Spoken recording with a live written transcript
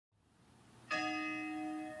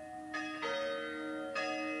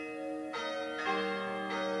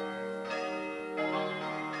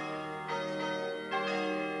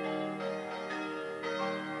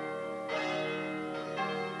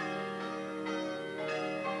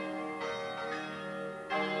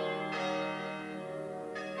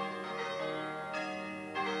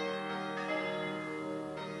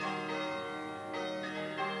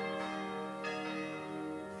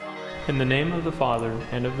In the name of the Father,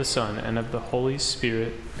 and of the Son, and of the Holy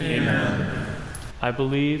Spirit. Amen. I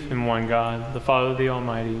believe in one God, the Father, the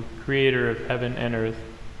Almighty, creator of heaven and earth,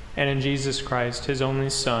 and in Jesus Christ, his only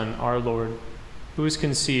Son, our Lord, who was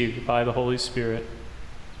conceived by the Holy Spirit,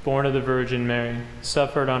 born of the Virgin Mary,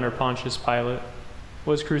 suffered under Pontius Pilate,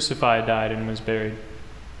 was crucified, died, and was buried.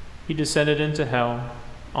 He descended into hell.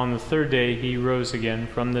 On the third day he rose again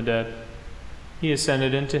from the dead. He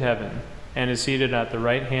ascended into heaven, and is seated at the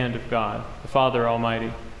right hand of God, the Father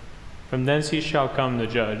Almighty. From thence he shall come to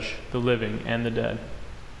judge the living and the dead.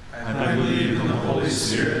 I believe in the Holy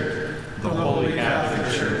Spirit, the Holy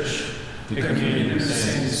Catholic Church, the communion of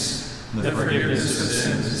saints, the forgiveness of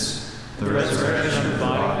sins, the resurrection of the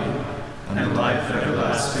body, and life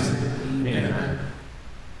everlasting. Amen.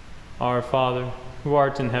 Our Father, who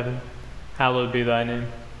art in heaven, hallowed be thy name.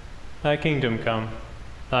 Thy kingdom come,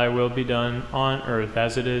 thy will be done on earth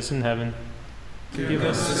as it is in heaven. Give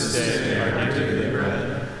us this day our daily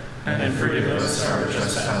bread, and forgive us our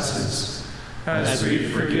trespasses, as we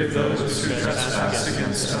forgive those who trespass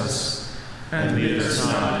against us. And lead us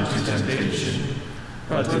not into temptation,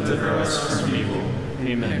 but deliver us from evil.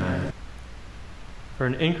 Amen. For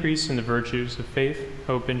an increase in the virtues of faith,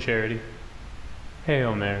 hope, and charity.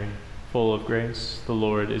 Hail Mary, full of grace, the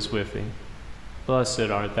Lord is with thee. Blessed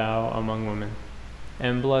art thou among women,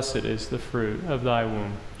 and blessed is the fruit of thy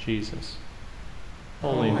womb, Jesus.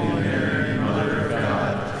 Holy Mary, Mother of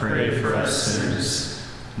God, pray for us sinners,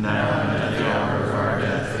 now and at the hour of our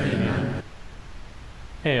death. Amen.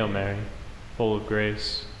 Hail Mary, full of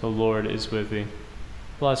grace, the Lord is with thee.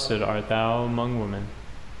 Blessed art thou among women,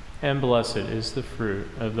 and blessed is the fruit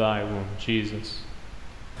of thy womb, Jesus.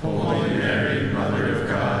 Holy Mary, Mother of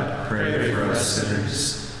God, pray for us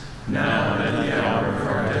sinners, now and at the hour of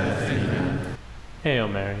our death. Amen. Hail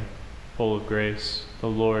Mary, full of grace, the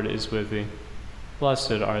Lord is with thee.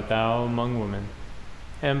 Blessed art thou among women,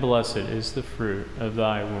 and blessed is the fruit of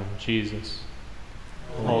thy womb, Jesus.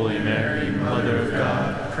 Holy Mary, Mother of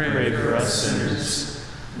God, pray for us sinners,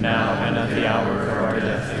 now and at the hour of our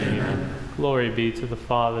death. Amen. Glory be to the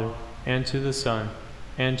Father, and to the Son,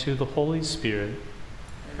 and to the Holy Spirit,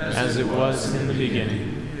 as it was in the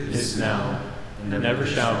beginning, is now, and ever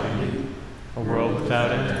shall be, a world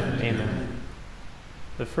without end. Amen.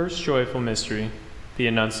 The first joyful mystery, the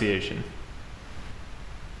Annunciation.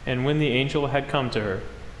 And when the angel had come to her,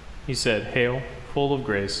 he said, Hail, full of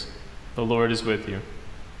grace, the Lord is with you.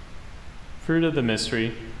 Fruit of the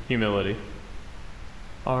mystery, humility.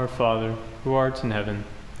 Our Father, who art in heaven,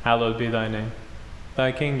 hallowed be thy name.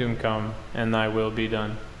 Thy kingdom come, and thy will be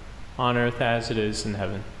done, on earth as it is in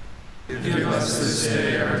heaven. Give us this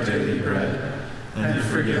day our daily bread, and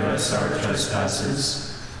forgive us our trespasses,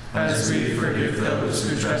 as we forgive those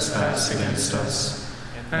who trespass against us.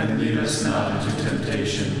 And lead us not into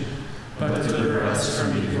temptation, but deliver us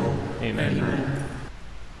from evil. Amen.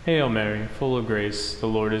 Hail Mary, full of grace, the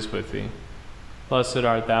Lord is with thee. Blessed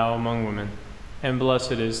art thou among women, and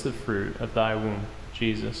blessed is the fruit of thy womb,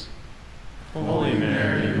 Jesus. Holy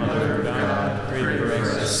Mary, Mother of God, pray for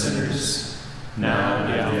us sinners, now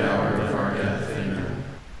and at the hour of our death. Amen.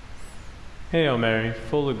 Hail Mary,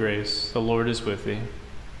 full of grace, the Lord is with thee.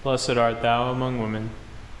 Blessed art thou among women,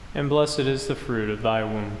 and blessed is the fruit of thy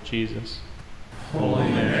womb, Jesus. Holy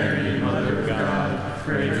Mary, Mother of God,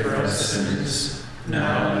 pray for us sinners,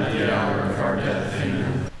 now and at the hour of our death.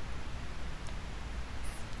 Amen.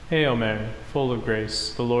 Hail Mary, full of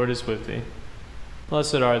grace, the Lord is with thee.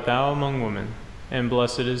 Blessed art thou among women, and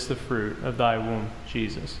blessed is the fruit of thy womb,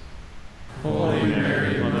 Jesus. Holy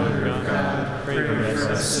Mary, Mother of God, pray for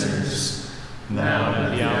us sinners, now and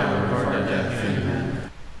at the hour of our death. Amen.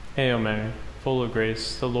 Hail Mary, full of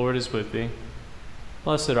grace, the Lord is with thee.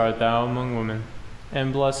 Blessed art thou among women,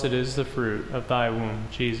 and blessed is the fruit of thy womb,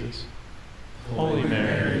 Jesus. Holy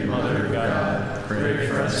Mary, Mother of God, pray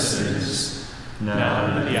for us sinners, now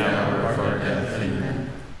and at the hour of our death. Amen.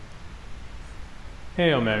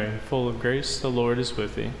 Hail Mary, full of grace, the Lord is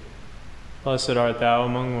with thee. Blessed art thou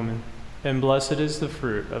among women, and blessed is the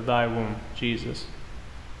fruit of thy womb, Jesus.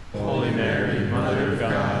 Holy Mary, Mother of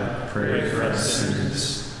God, pray for us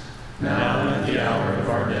sinners, now and at the hour of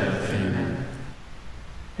our death. Amen.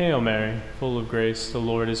 Hail Mary, full of grace, the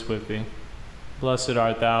Lord is with thee. Blessed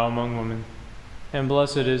art thou among women, and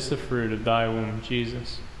blessed is the fruit of thy womb,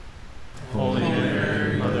 Jesus. Holy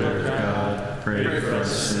Mary, Mother of God, pray for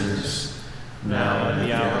us sinners, now and at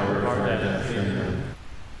the hour of our death. Amen.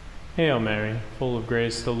 Hail Mary, full of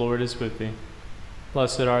grace, the Lord is with thee.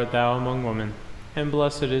 Blessed art thou among women, and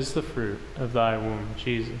blessed is the fruit of thy womb,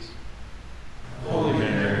 Jesus. Holy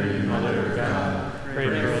Mary, Mother of God, pray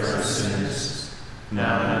for us sinners,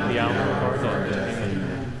 now and at the hour of our death.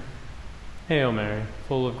 Amen. Hail Mary,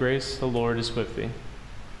 full of grace, the Lord is with thee.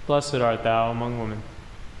 Blessed art thou among women,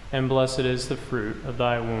 and blessed is the fruit of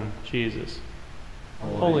thy womb, Jesus.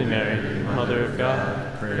 Holy Mary, Mother of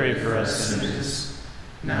God, pray for us sinners,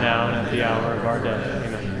 now and at the hour of our death.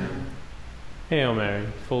 Amen. Hail Mary,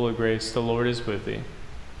 full of grace, the Lord is with thee.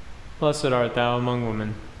 Blessed art thou among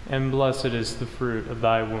women, and blessed is the fruit of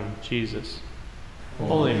thy womb, Jesus.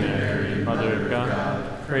 Holy Mary, Mother of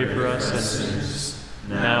God, pray for us sinners,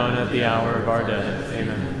 now and at the hour of our death.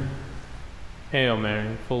 Amen. Hail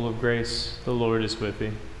Mary, full of grace, the Lord is with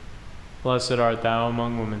thee. Blessed art thou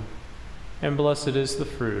among women, and blessed is the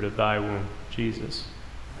fruit of thy womb, Jesus.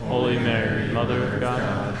 Holy Mary, Mother of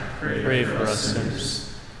God, pray for us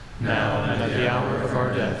sinners, now and at the hour of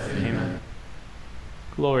our death. Amen.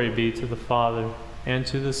 Glory be to the Father, and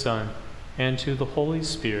to the Son, and to the Holy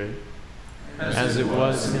Spirit, as it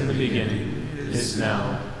was in the beginning, is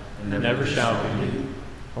now, and ever shall be,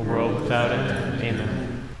 a world without end.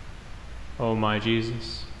 Amen. O my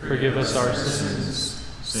Jesus, forgive us our sins,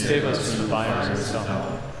 save us from the fires of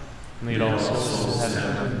hell, and lead all souls to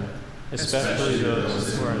heaven, especially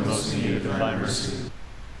those who are in most need of thy mercy.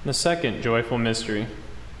 The second joyful mystery,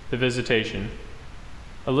 the Visitation.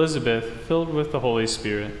 Elizabeth, filled with the Holy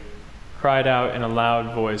Spirit, cried out in a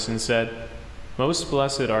loud voice and said, Most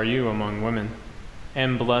blessed are you among women,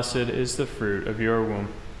 and blessed is the fruit of your womb.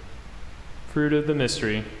 Fruit of the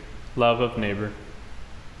mystery, love of neighbor.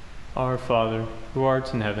 Our Father, who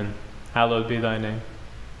art in heaven, hallowed be thy name.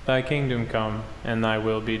 Thy kingdom come, and thy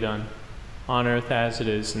will be done, on earth as it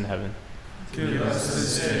is in heaven. Give us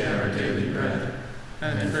this day our daily bread,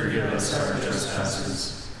 and forgive us our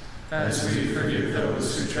trespasses, as we forgive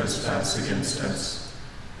those who trespass against us.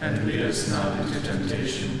 And lead us not into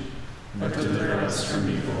temptation, but deliver us from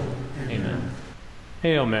evil. Amen.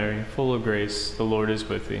 Hail Mary, full of grace, the Lord is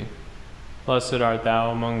with thee. Blessed art thou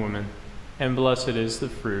among women, and blessed is the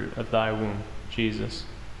fruit of thy womb, Jesus.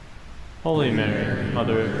 Holy Mary,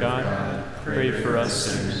 Mother of God, pray for us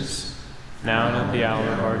sinners, now and at the hour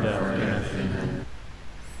of our death. Amen.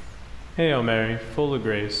 Hail Mary, full of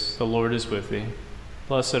grace, the Lord is with thee.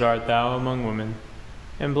 Blessed art thou among women,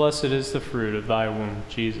 and blessed is the fruit of thy womb,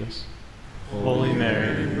 Jesus. Holy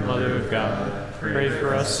Mary, Mother of God, pray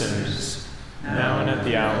for us sinners, now and at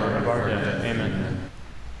the hour of our death. Amen.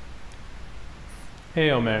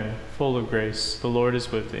 Hail Mary, full of grace, the Lord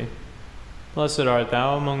is with thee. Blessed art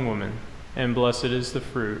thou among women, and blessed is the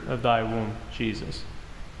fruit of thy womb, Jesus.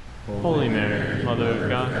 Holy Mary, Mother of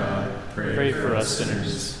God, pray for us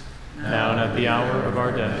sinners, now and at the hour of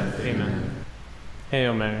our death. Amen.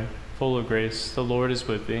 Hail Mary, full of grace, the Lord is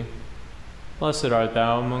with thee. Blessed art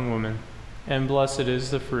thou among women, and blessed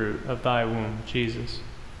is the fruit of thy womb, Jesus.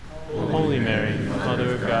 Holy Mary,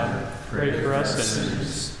 Mother of God, pray for us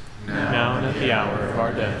sinners, now and at the hour of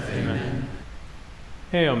our death. Amen.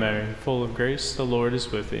 Hail Mary, full of grace, the Lord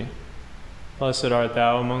is with thee. Blessed art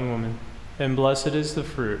thou among women, and blessed is the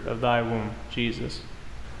fruit of thy womb, Jesus.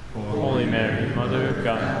 Holy Mary, Mother of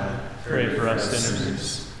God, pray for us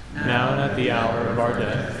sinners, now and at the hour of our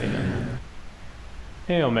death. Amen.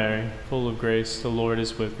 Hail Mary, full of grace, the Lord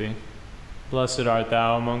is with thee. Blessed art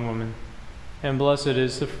thou among women, and blessed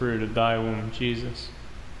is the fruit of thy womb, Jesus.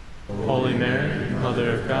 Holy Mary,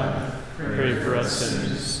 Mother of God, pray for us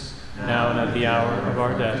sinners, now and at the hour of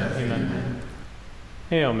our death. Amen.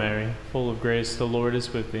 Hail Mary, full of grace, the Lord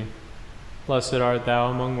is with thee. Blessed art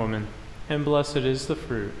thou among women, and blessed is the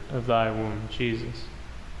fruit of thy womb, Jesus.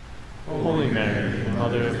 Holy Mary,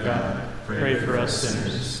 Mother of God, pray for us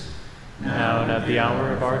sinners, now and at the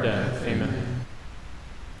hour of our death. Amen.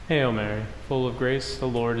 Hail Mary, full of grace, the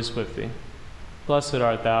Lord is with thee. Blessed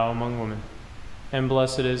art thou among women, and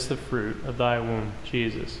blessed is the fruit of thy womb,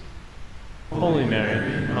 Jesus. Holy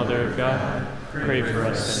Mary, Mother of God, pray for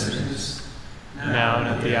us sinners, now and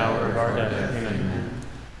at the hour of our death. Amen.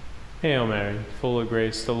 Hail Mary, full of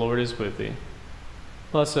grace, the Lord is with thee.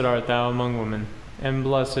 Blessed art thou among women, and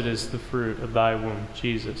blessed is the fruit of thy womb,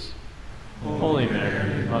 Jesus. Holy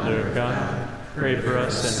Mary, Mother of God, pray for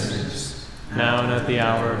us sinners, now and at the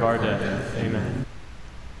hour of our death. Amen.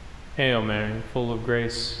 Hail Mary, full of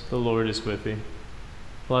grace, the Lord is with thee.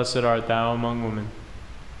 Blessed art thou among women,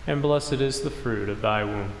 and blessed is the fruit of thy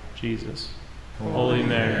womb, Jesus. Holy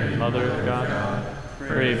Mary, Mother of God,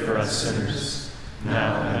 pray for us sinners,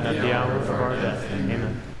 now and at the hour of our death.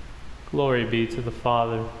 Amen. Glory be to the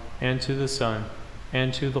Father, and to the Son,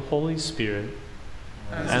 and to the Holy Spirit,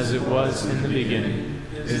 as it was in the beginning,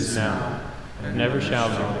 is now, and ever shall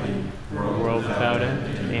be, a world without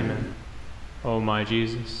end. Amen. O my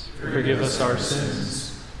Jesus, forgive us our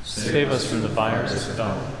sins, save us from the fires of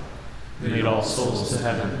hell, lead all souls to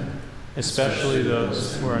heaven, especially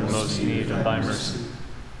those who are in most need of thy mercy.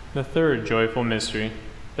 The third joyful mystery,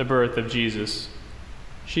 the birth of Jesus.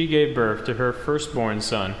 She gave birth to her firstborn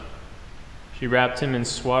son. She wrapped him in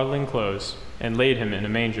swaddling clothes and laid him in a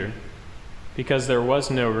manger, because there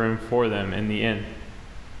was no room for them in the inn.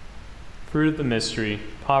 Fruit of the mystery,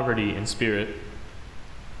 poverty in spirit.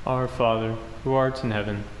 Our Father, who art in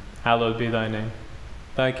heaven, hallowed be thy name.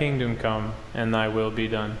 Thy kingdom come, and thy will be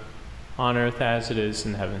done, on earth as it is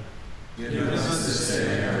in heaven. Give us this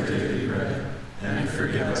day our daily bread, and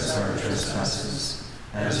forgive us our trespasses,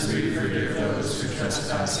 as we forgive those who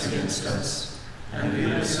trespass against us. And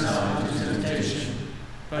lead us not into temptation,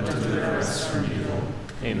 but deliver us from evil.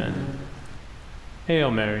 Amen.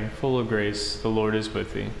 Hail Mary, full of grace, the Lord is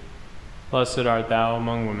with thee. Blessed art thou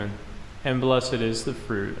among women, and blessed is the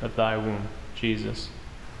fruit of thy womb, Jesus.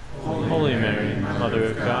 Holy Mary, Mother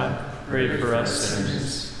of God, pray for us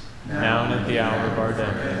sinners, now and at the hour of our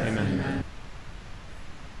death. Amen.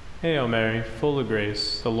 Hail Mary, full of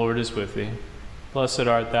grace, the Lord is with thee. Blessed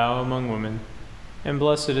art thou among women, and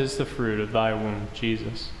blessed is the fruit of thy womb,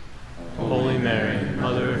 Jesus. Holy Mary,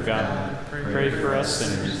 Mother of God, pray for us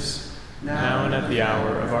sinners, now and at the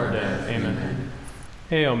hour of our death. Amen.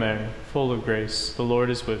 Hail Mary, full of grace, the Lord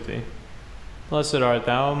is with thee. Blessed art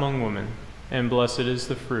thou among women, and blessed is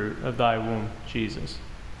the fruit of thy womb, Jesus.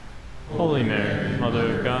 Holy Mary,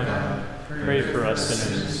 Mother of God, pray for us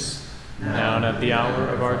sinners, now and at the hour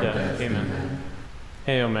of our death. Amen.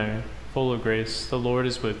 Hail Mary, full of grace, the Lord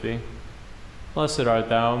is with thee. Blessed art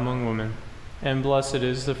thou among women, and blessed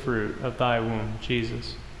is the fruit of thy womb,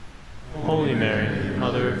 Jesus. Holy Mary,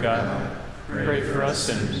 Mother of God, pray for us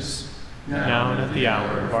sinners, now and at the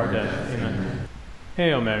hour of our death. Amen.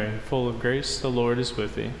 Hail Mary, full of grace, the Lord is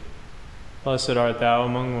with thee. Blessed art thou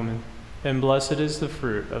among women, and blessed is the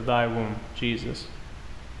fruit of thy womb, Jesus.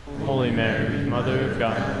 Holy Mary, Mother of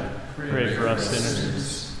God, pray for us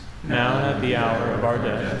sinners, now and at the hour of our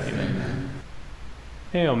death. Amen.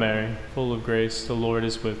 Hail Mary, full of grace, the Lord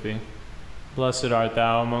is with thee. Blessed art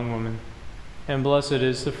thou among women, and blessed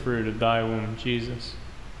is the fruit of thy womb, Jesus.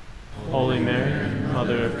 Holy Mary,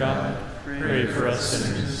 Mother of God, pray for us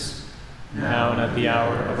sinners, now and at the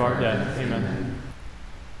hour of our death. Amen.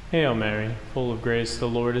 Hail Mary, full of grace, the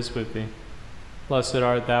Lord is with thee. Blessed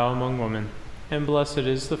art thou among women, and blessed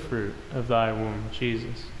is the fruit of thy womb,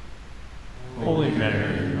 Jesus. Holy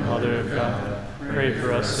Mary, Mother of God, pray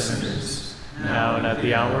for us sinners, now and at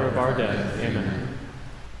the hour of our death. Amen.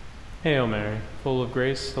 Hail Mary, full of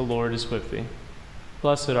grace, the Lord is with thee.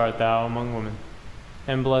 Blessed art thou among women,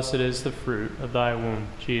 and blessed is the fruit of thy womb,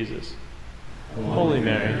 Jesus. Holy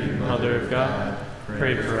Mary, Mother of God,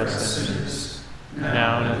 pray for us sinners,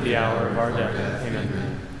 now and at the hour of our death.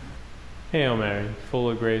 Amen. Hail Mary, full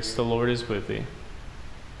of grace, the Lord is with thee.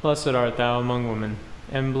 Blessed art thou among women,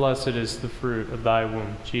 and blessed is the fruit of thy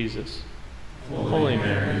womb, Jesus. Holy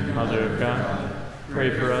Mary, Mother of God, pray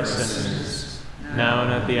for us sinners, now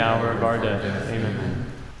and at the hour of our death. Amen.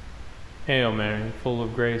 Hail Mary, full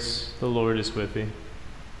of grace, the Lord is with thee.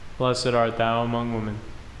 Blessed art thou among women,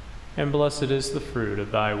 and blessed is the fruit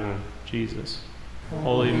of thy womb, Jesus.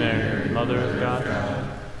 Holy Mary, Mother of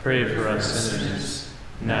God, pray for us sinners,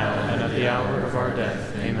 now and at the hour of our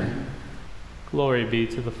death. Amen. Glory be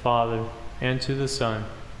to the Father, and to the Son,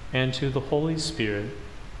 and to the Holy Spirit,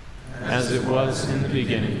 as it was in the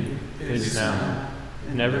beginning, is now,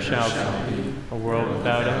 and ever shall be, a world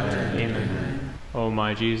without end. Amen. O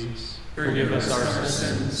my Jesus, forgive us our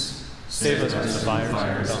sins, save us from the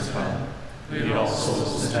fires of hell, lead all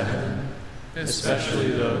souls to heaven,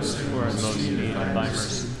 especially those who are in most need of thy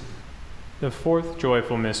mercy. The fourth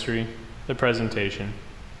joyful mystery, the Presentation.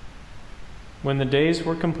 When the days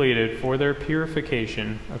were completed for their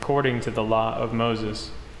purification according to the law of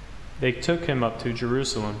Moses, they took him up to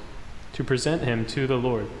Jerusalem to present him to the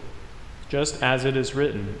Lord, just as it is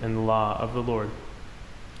written in the law of the Lord.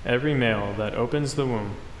 Every male that opens the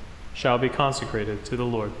womb shall be consecrated to the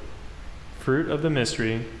Lord. Fruit of the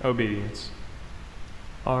mystery, obedience.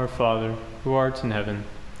 Our Father, who art in heaven,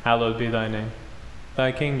 hallowed be thy name.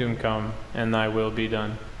 Thy kingdom come, and thy will be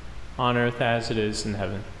done, on earth as it is in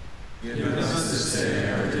heaven. Give us this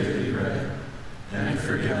day our daily bread, and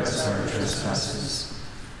forgive us our trespasses,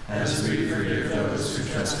 as we forgive those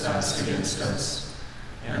who trespass against us.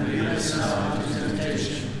 And lead us not into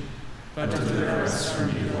temptation, but deliver us from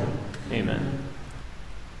evil. Amen.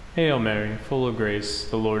 Hail Mary, full of grace,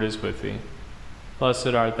 the Lord is with thee. Blessed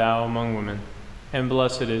art thou among women, and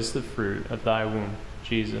blessed is the fruit of thy womb,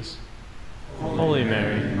 Jesus. Holy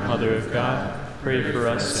Mary, Mother of God, pray for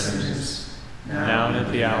us sinners, now and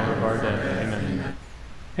at the hour of our death. Amen.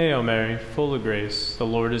 Hail Mary, full of grace, the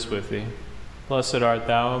Lord is with thee. blessed art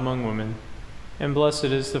thou among women, and blessed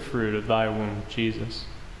is the fruit of thy womb, Jesus.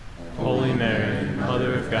 Holy Mary,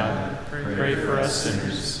 Mother of God, pray for us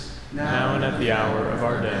sinners, now and at the hour of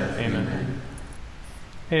our death. Amen.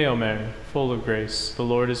 Hail Mary, full of grace, the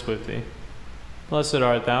Lord is with thee. Blessed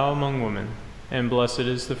art thou among women, and blessed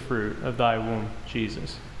is the fruit of thy womb,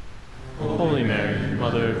 Jesus. Holy Mary,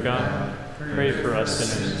 Mother of God, pray for us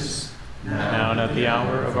sinners, now and at the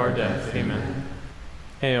hour of our death. Amen.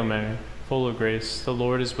 Hail Mary, full of grace, the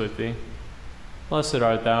Lord is with thee. Blessed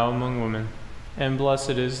art thou among women, and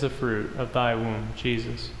blessed is the fruit of thy womb,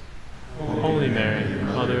 Jesus. Holy Mary,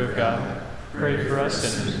 Mother of God, pray for us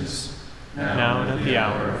sinners, now and at the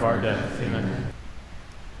hour of our death. Amen.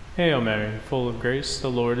 Hail Mary, full of grace, the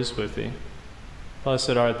Lord is with thee.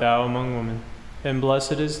 Blessed art thou among women, and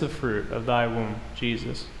blessed is the fruit of thy womb,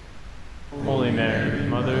 Jesus. Holy Mary,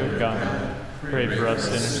 Mother of God, pray for us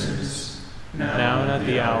sinners, now and at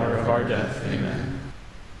the hour of our death. Amen.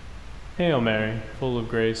 Hail Mary, full of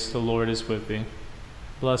grace, the Lord is with thee.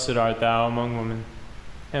 Blessed art thou among women,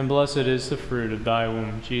 and blessed is the fruit of thy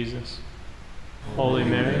womb, Jesus. Holy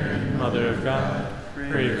Mary, Mother of God,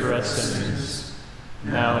 pray for us sinners,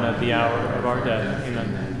 now and at the hour of our death.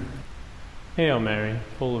 Amen. Hail Mary,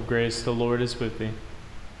 full of grace, the Lord is with thee.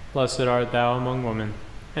 Blessed art thou among women,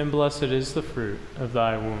 and blessed is the fruit of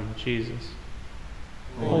thy womb, Jesus.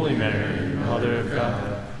 Holy Mary, Mother of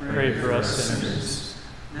God, pray for us sinners,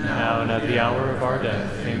 now and at the hour of our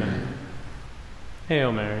death. Amen.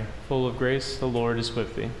 Hail Mary, full of grace, the Lord is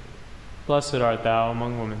with thee. Blessed art thou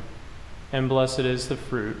among women, and blessed is the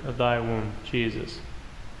fruit of thy womb, Jesus.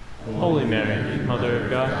 Holy Mary, Mother of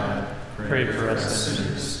God, pray for us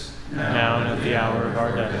sinners, now and at the hour of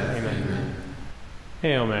our death. Amen.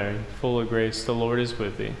 Hail Mary, full of grace, the Lord is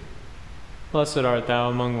with thee. Blessed art thou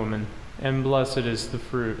among women, and blessed is the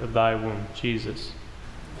fruit of thy womb, Jesus.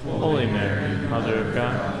 Holy Mary, Mother of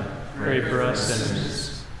God, pray for us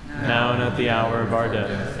sinners, now and at the hour of our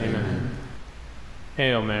death. Amen.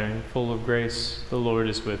 Hail Mary, full of grace, the Lord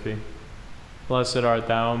is with thee. Blessed art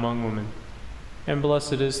thou among women, and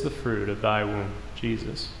blessed is the fruit of thy womb,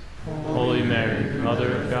 Jesus. Holy Mary,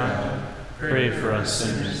 Mother of God, pray for us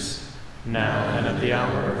sinners, now and at the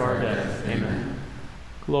hour of our death. Amen.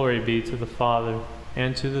 Glory be to the Father,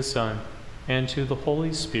 and to the Son, and to the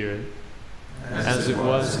Holy Spirit, as it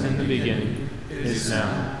was in the beginning, is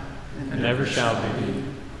now, and ever shall be,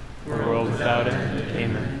 world without end.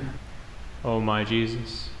 Amen. O my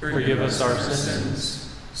Jesus, forgive us our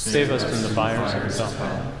sins, save us from the fires of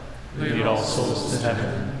hell, lead all souls to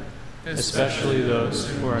heaven, especially those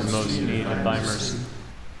who are in most need of thy mercy.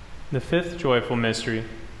 The fifth joyful mystery,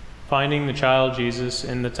 finding the child Jesus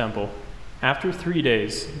in the temple. After 3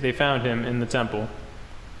 days they found him in the temple,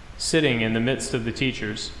 sitting in the midst of the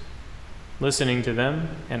teachers, listening to them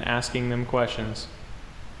and asking them questions.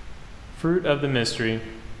 Fruit of the mystery,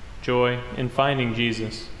 joy in finding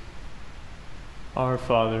Jesus. Our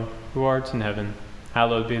Father, who art in heaven,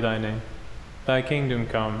 hallowed be thy name. Thy kingdom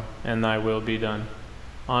come, and thy will be done,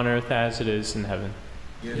 on earth as it is in heaven.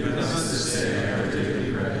 Give us this day our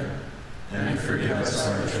daily bread, and forgive us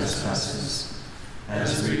our trespasses,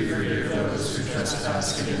 as we forgive those who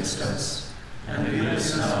trespass against us. And lead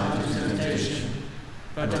us not into temptation,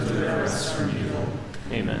 but deliver us from evil.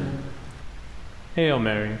 Amen. Hail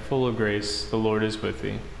Mary, full of grace, the Lord is with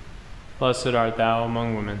thee. Blessed art thou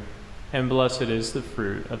among women, and blessed is the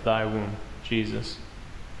fruit of thy womb, Jesus.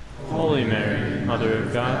 Holy Mary, Mother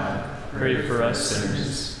of God, pray for us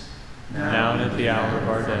sinners, now and at the hour of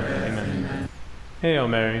our death. Amen. Hail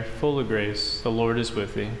Mary, full of grace, the Lord is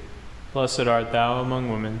with thee. Blessed art thou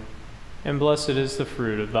among women, and blessed is the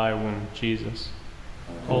fruit of thy womb, Jesus.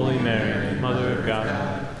 Holy Mary, Mother of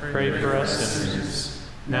God, pray for us sinners,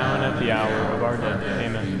 now and at the hour of our death.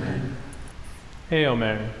 Amen. Hail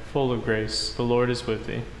Mary, full of grace, the Lord is with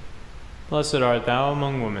thee. Blessed art thou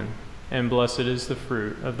among women, and blessed is the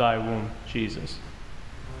fruit of thy womb, Jesus.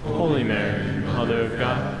 Holy Mary, Mother of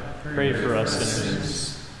God, pray for us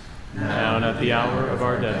sinners, now and at the hour of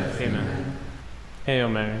our death. Amen. Hail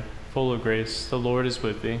Mary, full of grace, the Lord is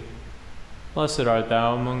with thee. Blessed art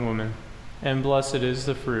thou among women, and blessed is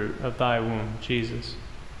the fruit of thy womb, Jesus.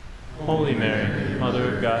 Holy Mary,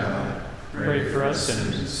 Mother of God, pray for us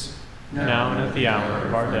sinners, now and at the hour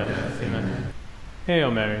of our death. Amen.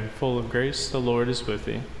 Hail Mary, full of grace, the Lord is with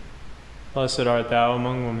thee. Blessed art thou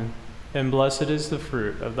among women, and blessed is the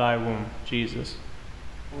fruit of thy womb, Jesus.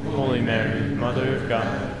 Holy Mary, Mother of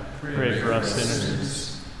God, pray for us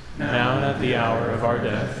sinners, now and at the hour of our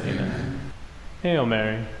death. Amen. Hail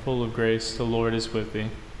Mary, full of grace, the Lord is with thee.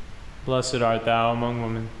 Blessed art thou among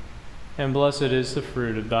women, and blessed is the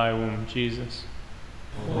fruit of thy womb, Jesus.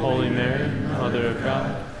 Holy Mary, Mother of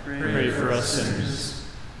God, pray for us sinners,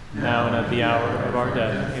 now and at the hour of our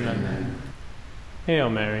death. Amen. Hail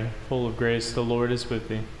Mary, full of grace, the Lord is with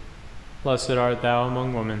thee. Blessed art thou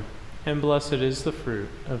among women, and blessed is the fruit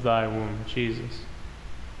of thy womb, Jesus.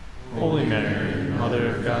 Holy Mary,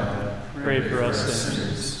 Mother of God, pray for us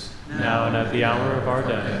sinners, now and at the hour of our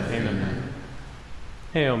death. Amen.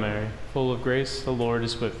 Hail Mary, full of grace, the Lord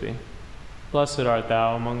is with thee. Blessed art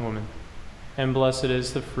thou among women, and blessed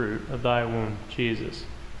is the fruit of thy womb, Jesus.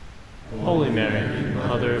 Holy Mary,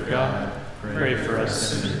 Mother of God, pray for us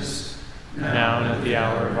sinners, now and at the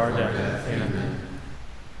hour of our death. Amen.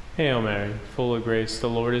 Hail Mary, full of grace, the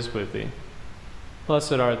Lord is with thee.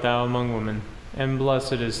 Blessed art thou among women, and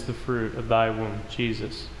blessed is the fruit of thy womb,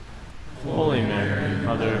 Jesus. Holy Mary,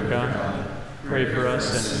 Mother of God, pray for us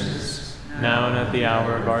sinners, now and at the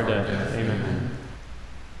hour of our death. Amen.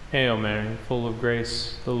 Hail Mary, full of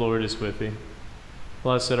grace, the Lord is with thee.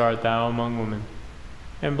 Blessed art thou among women,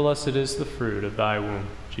 and blessed is the fruit of thy womb,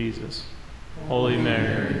 Jesus. Holy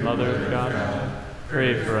Mary, Mother of God,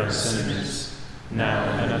 pray for us sinners, now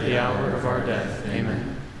and at the hour of our death.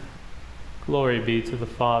 Amen. Glory be to the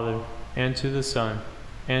Father, and to the Son,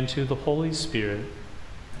 and to the Holy Spirit,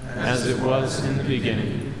 as it was in the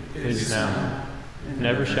beginning, is now, and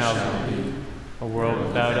ever shall be, a world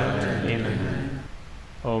without end. Amen.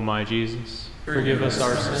 O my Jesus, forgive us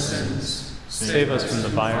our sins, save us from the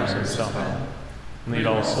fires of hell, and lead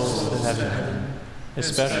all souls to heaven,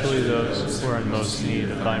 especially those who are in most need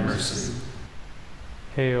of thy mercy.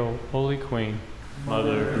 Hail, Holy Queen,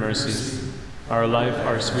 Mother of mercy, our life,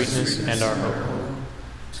 our sweetness, and our hope.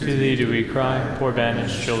 To thee do we cry, poor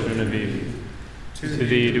banished children of Eve. To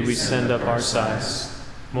thee do we send up our sighs,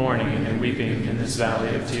 mourning and weeping in this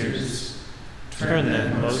valley of tears. Turn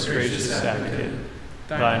then, most gracious Advocate,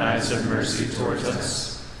 thine eyes of mercy towards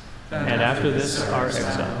us, and after this our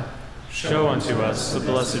exile, show unto us the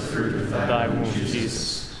blessed fruit of thy womb,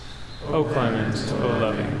 Jesus. O clement, O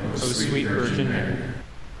loving, O sweet Virgin Mary,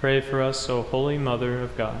 pray for us, O Holy Mother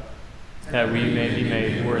of God, that we may be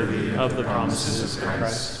made worthy of the promises of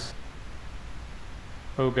Christ.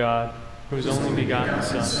 O God, whose only begotten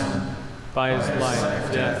Son, by his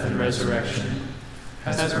life, death, and resurrection,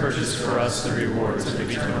 has purchased for us the rewards of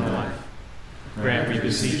eternal life, grant, we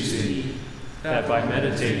beseech thee, that by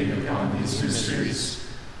meditating upon these mysteries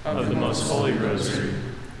of the most holy Rosary,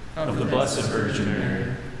 of the Blessed Virgin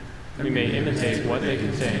Mary, we may imitate what they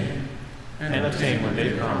contain, and obtain what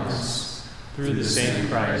they promise, through the same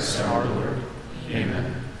Christ our Lord.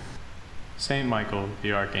 Amen. Saint Michael,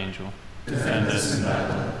 the Archangel, defend us in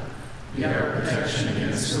battle. Be our protection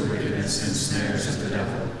against the wickedness and snares of the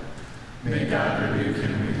devil. May God rebuke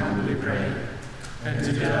him, we humbly pray. And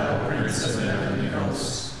to thou, Prince of the heavenly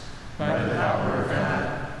hosts, by the power of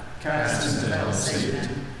God, cast into hell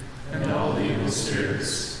Satan and all the evil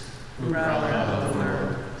spirits who prowl about the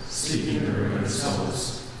world, seeking the ruin of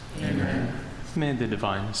souls. Amen. May the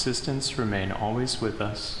divine assistance remain always with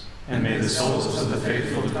us, and may the souls of the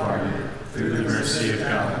faithful departed, through the mercy of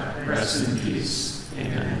God, rest in peace.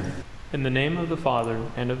 Amen. In the name of the Father,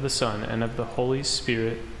 and of the Son, and of the Holy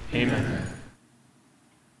Spirit. Amen.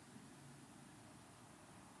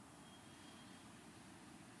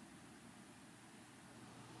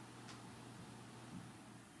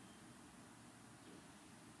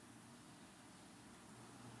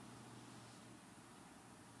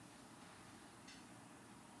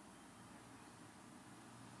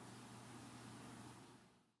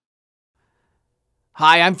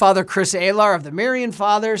 Hi, I'm Father Chris Alar of the Marian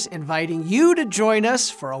Fathers, inviting you to join us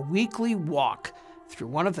for a weekly walk through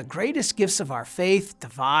one of the greatest gifts of our faith,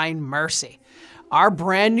 Divine Mercy. Our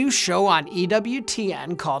brand new show on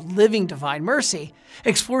EWTN called Living Divine Mercy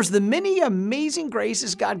explores the many amazing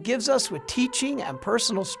graces God gives us with teaching and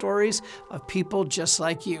personal stories of people just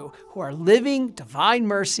like you who are living Divine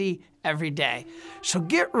Mercy every day. So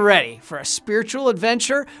get ready for a spiritual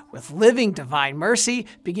adventure with Living Divine Mercy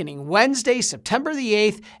beginning Wednesday, September the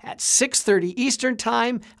 8th at 6:30 Eastern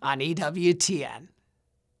Time on EWTN.